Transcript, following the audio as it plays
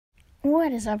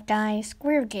What is up, guys?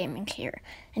 Square Gaming here,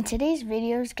 and today's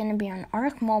video is going to be on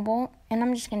ARK Mobile, and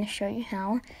I'm just going to show you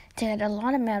how to get a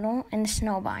lot of metal in the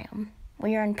snow biome.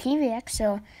 We are in PVX,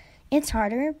 so it's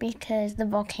harder because the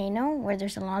volcano, where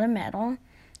there's a lot of metal,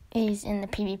 is in the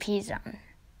PvP zone.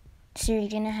 So you're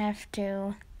going to have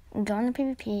to go in the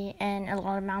PvP, and a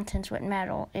lot of mountains with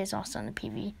metal is also in the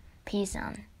PvP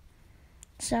zone.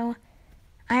 So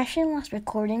I actually lost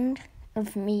recording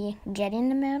of me getting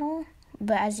the metal,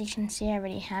 but as you can see, I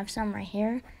already have some right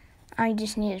here. I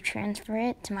just need to transfer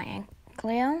it to my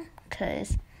Ankleo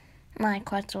because my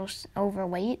Quetzal's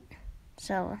overweight.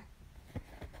 So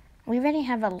we already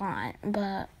have a lot,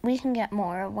 but we can get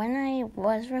more. When I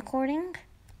was recording,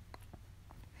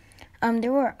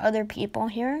 there were other people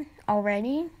here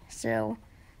already, so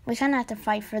we kind of had to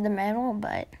fight for the metal,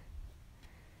 but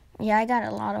yeah, I got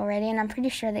a lot already, and I'm pretty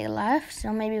sure they left,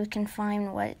 so maybe we can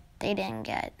find what they didn't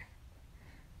get.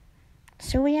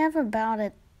 So we have about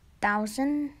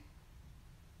 1,000.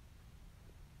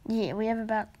 Yeah, we have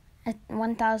about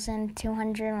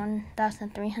 1,200,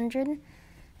 1,300.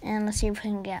 And let's see if we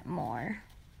can get more.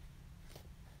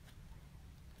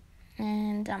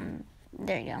 And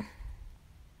there you go.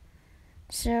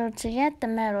 So to get the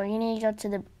metal, you need to go to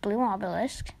the blue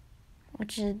obelisk,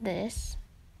 which is this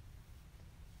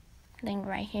thing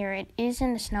right here. It is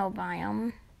in the snow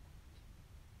biome.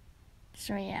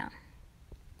 So yeah.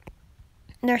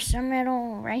 There's some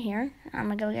metal right here. I'm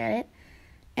gonna go get it.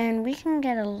 And we can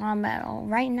get a lot of metal.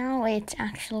 Right now, it's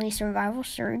actually survival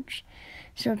surge.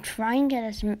 So try and get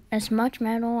as much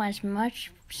metal, as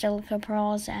much silica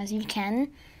pearls as you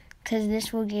can, because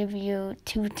this will give you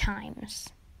 2 times.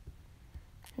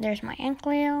 There's my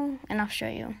Ankleo, and I'll show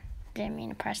you. Didn't mean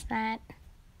to press that.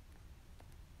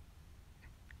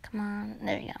 Come on,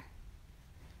 there you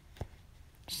go.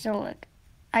 So look,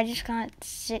 I just got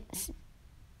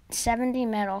 70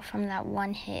 metal from that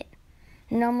one hit.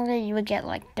 Normally you would get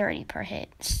like 30 per hit.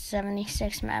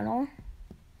 76 metal.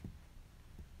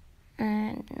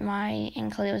 And my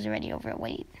Ankleo is already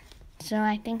overweight. So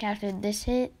I think after this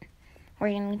hit, we're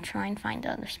going to try and find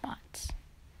other spots.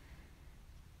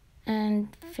 And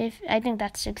I think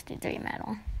that's 63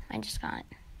 metal. I just got.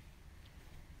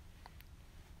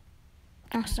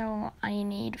 Also, I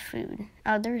need food.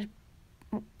 Oh, there's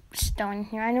stone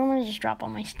here. I normally just drop all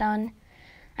my stone.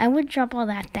 I would drop all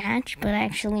that thatch, but I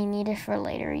actually need it for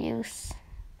later use.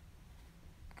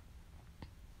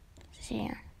 So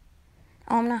yeah.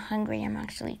 Oh, I'm not hungry, I'm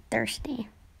actually thirsty.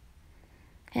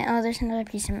 And oh, there's another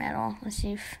piece of metal. Let's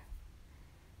see if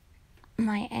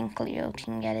my Ankleo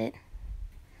can get it.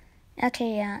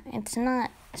 Okay, yeah, it's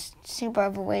not super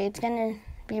overweight. It's gonna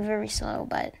be very slow,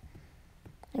 but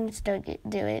I can still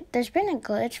do it. There's been a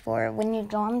glitch for when you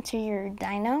go onto your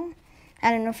dino.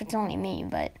 I don't know if it's only me,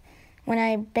 but when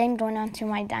I've been going onto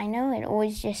my dino, it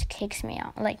always just kicks me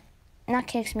off. Like, not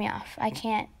kicks me off. I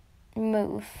can't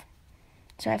move.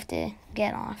 So I have to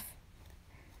get off.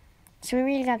 So we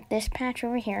already got this patch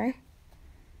over here.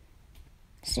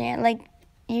 So yeah, like,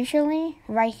 usually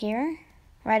right here,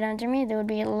 right under me, there would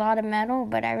be a lot of metal,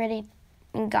 but I already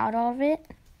got all of it.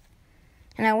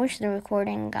 And I wish the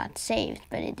recording got saved,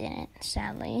 but it didn't,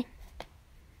 sadly.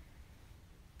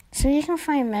 So you can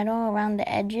find metal around the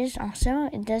edges also.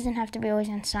 It doesn't have to be always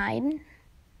inside.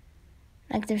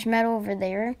 Like there's metal over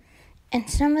there. And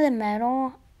some of the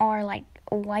metal are like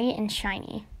white and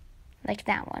shiny. Like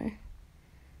that one.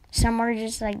 Some are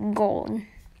just like gold.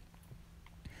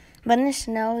 But in the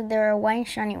snow, there are white and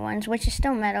shiny ones, which is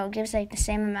still metal. It gives like the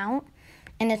same amount.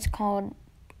 And it's called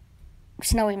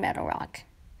snowy metal rock.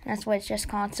 That's what it's just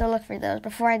called. So look for those.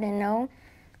 Before I didn't know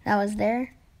that was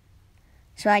there.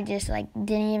 So I just like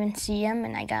didn't even see them,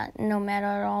 and I got no metal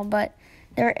at all, but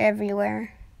they're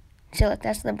everywhere. So look,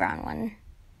 that's the brown one.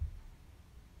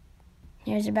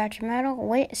 Here's a batch of metal,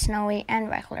 white, snowy, and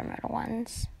regular metal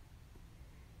ones.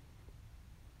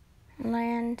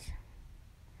 Land.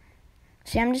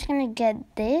 See, I'm just gonna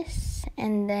get this,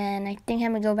 and then I think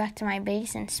I'm gonna go back to my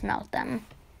base and smelt them.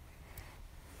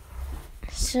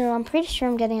 So I'm pretty sure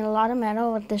I'm getting a lot of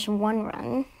metal with this one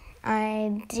run.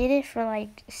 I did it for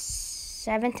like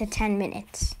 7 to 10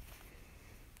 minutes.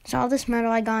 So all this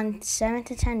metal I got in 7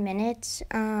 to 10 minutes.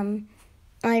 I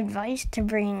advise to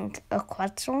bring a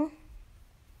Quetzal,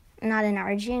 not an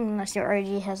RG, unless your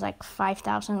RG has like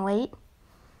 5,000 weight.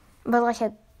 But like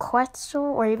a Quetzal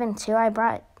or even 2, I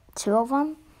brought 2 of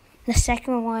them. The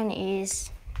second one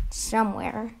is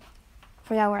somewhere.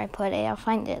 Forgot where I put it. I'll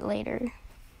find it later.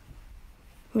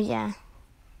 But yeah.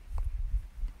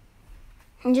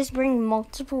 And just bring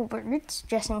multiple birds,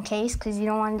 just in case, because you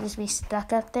don't want to just be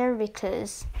stuck up there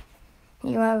because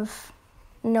you have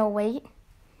no weight.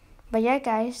 But yeah,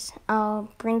 guys, I'll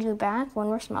bring you back when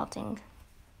we're smelting.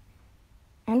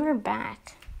 And we're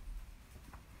back.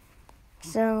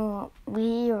 So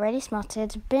we already smelted.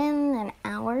 It's been an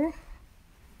hour,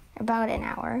 about an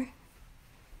hour.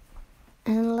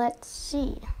 And let's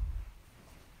see.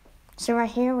 So right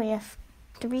here we have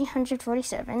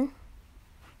 347.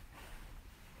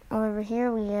 Over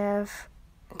here we have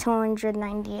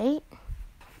 298.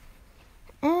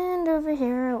 And over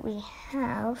here we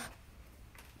have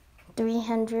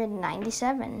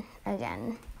 397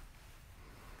 again.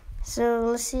 So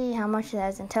let's see how much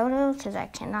that is in total, because I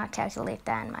cannot calculate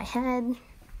that in my head.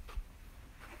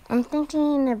 I'm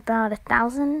thinking about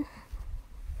 1,000.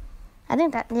 I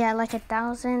think that, yeah, like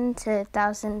 1,000 to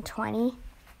 1,020.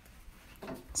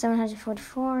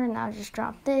 744, and I'll just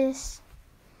drop this.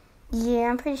 Yeah,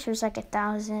 I'm pretty sure it's like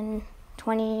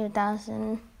 1,020,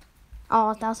 1,000,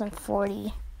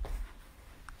 1,040.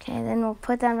 Okay, then we'll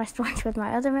put that in my storage with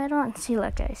my other metal and see.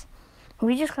 Look, guys,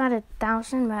 we just got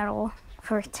 1,000 metal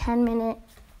for a 10-minute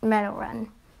metal run.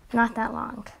 Not that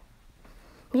long.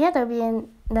 But yeah, that'll be the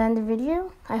end of the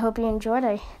video. I hope you enjoyed.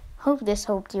 I hope this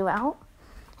helped you out.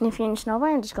 And if you're in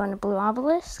snowboarding, just go into Blue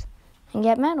Obelisk and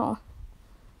get metal.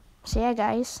 So yeah,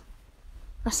 guys,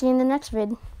 I'll see you in the next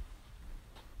vid.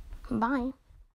 Bye.